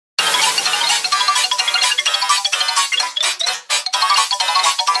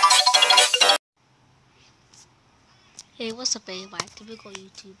Hey, what's up, everybody? Typical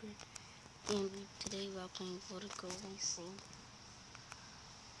YouTuber. And today we are playing Vertigo Racing.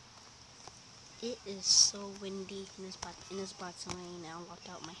 It is so windy and it's about to rain. I walked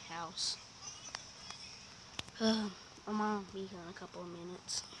out my house. I'm gonna be here in a couple of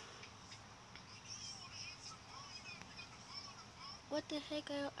minutes. What the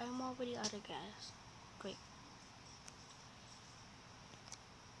heck? I'm already out of gas. Great.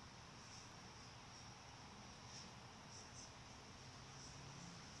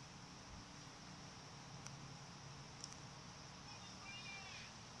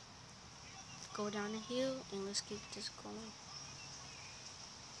 Go down the hill and let's get this going.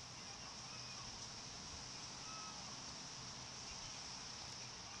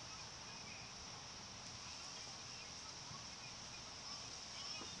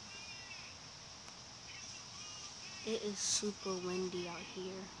 It is super windy out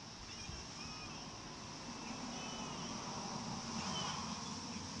here.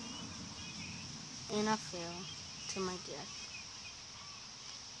 And I fell to my death.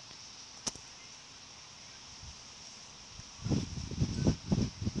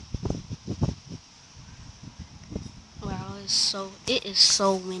 Wow, it is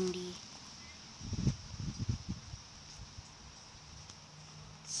so windy.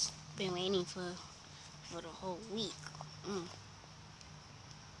 It's been raining for the whole week.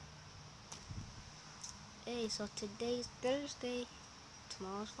 Hey, so today's Thursday,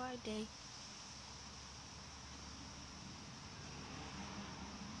 tomorrow's Friday.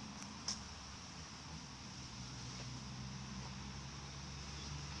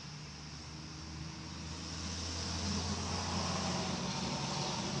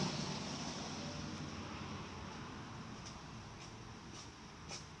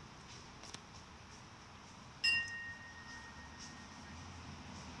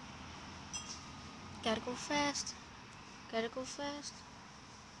 Gotta go fast. Gotta go fast.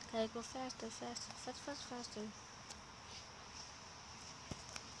 Gotta go faster, faster.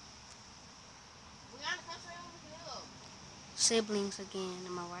 Siblings again,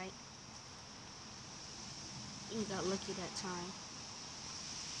 am I right? You got lucky that time.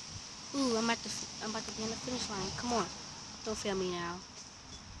 Ooh, I'm about to be on the finish line. Come on, don't fail me now.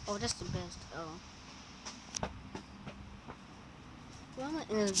 Oh, that's the best. Oh, well, I'm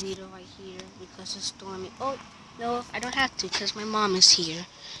gonna end the video right here because it's stormy. Oh no, I don't have to because my mom is here.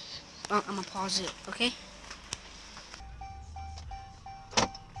 I'm gonna pause it, okay?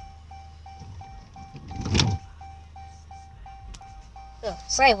 Oh,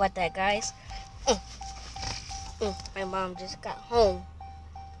 sorry about that, guys. My mom just got home.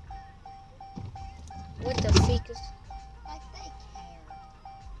 What the freak is? Like they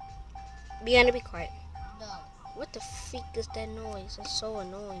care. Be quiet. No. What the freak is that noise? It's so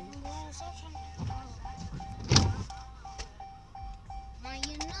annoying. Ma,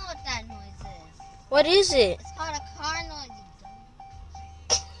 you know what that noise is. What is it? It's called a car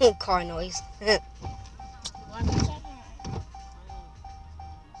noise. Car noise.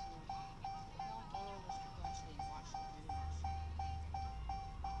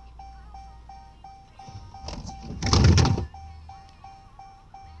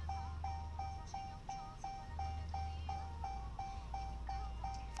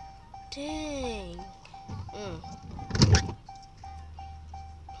 Dang.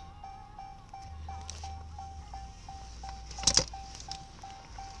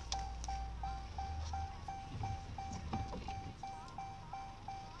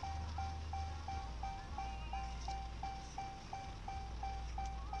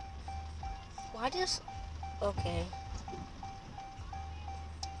 Why does... Okay.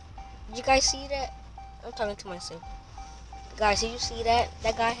 Did you guys see that? I'm talking to myself. Guys, did you see that?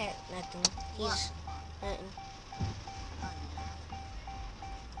 That guy had nothing. He's... nothing.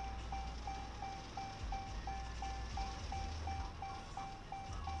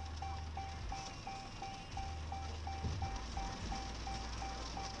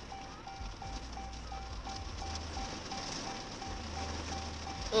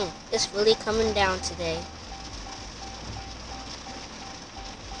 It's really coming down today.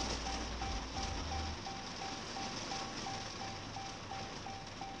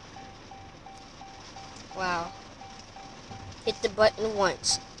 Wow. Hit the button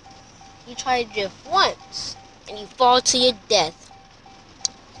once. You try to drift once, and you fall to your death.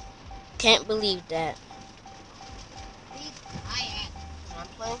 Can't believe that. I'm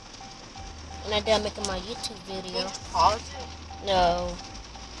playing. And I done making my YouTube video. Pause it? No.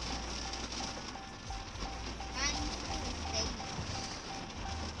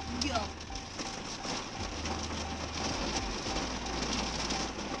 Yo.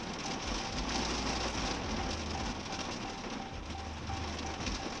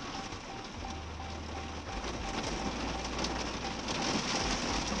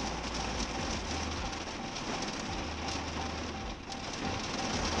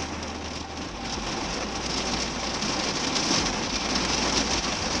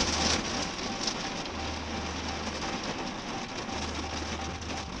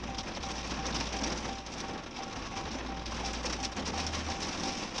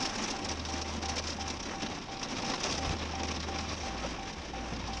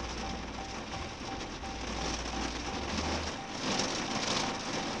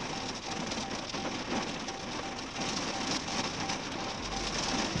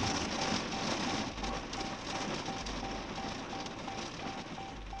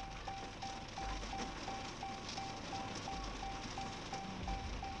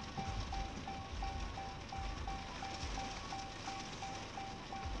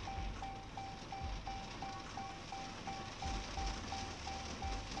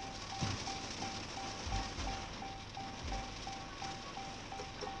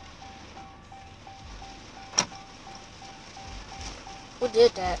 Who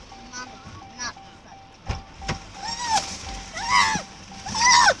did that? Mama, not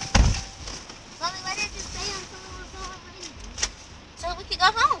Mommy, why did you stay until it was already? So we can go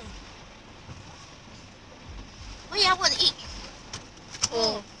home. What y'all want to eat?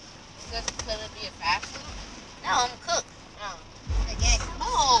 Could it be a fast food? No, I'm a cook. Oh. Again.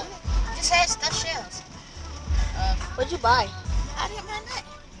 Oh, just had stuffed shells. What'd you buy? I didn't mind that.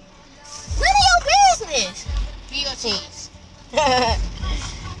 None of your business. Be your cheese.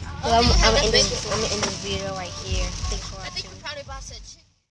 I'm gonna end this video right here. Thank you.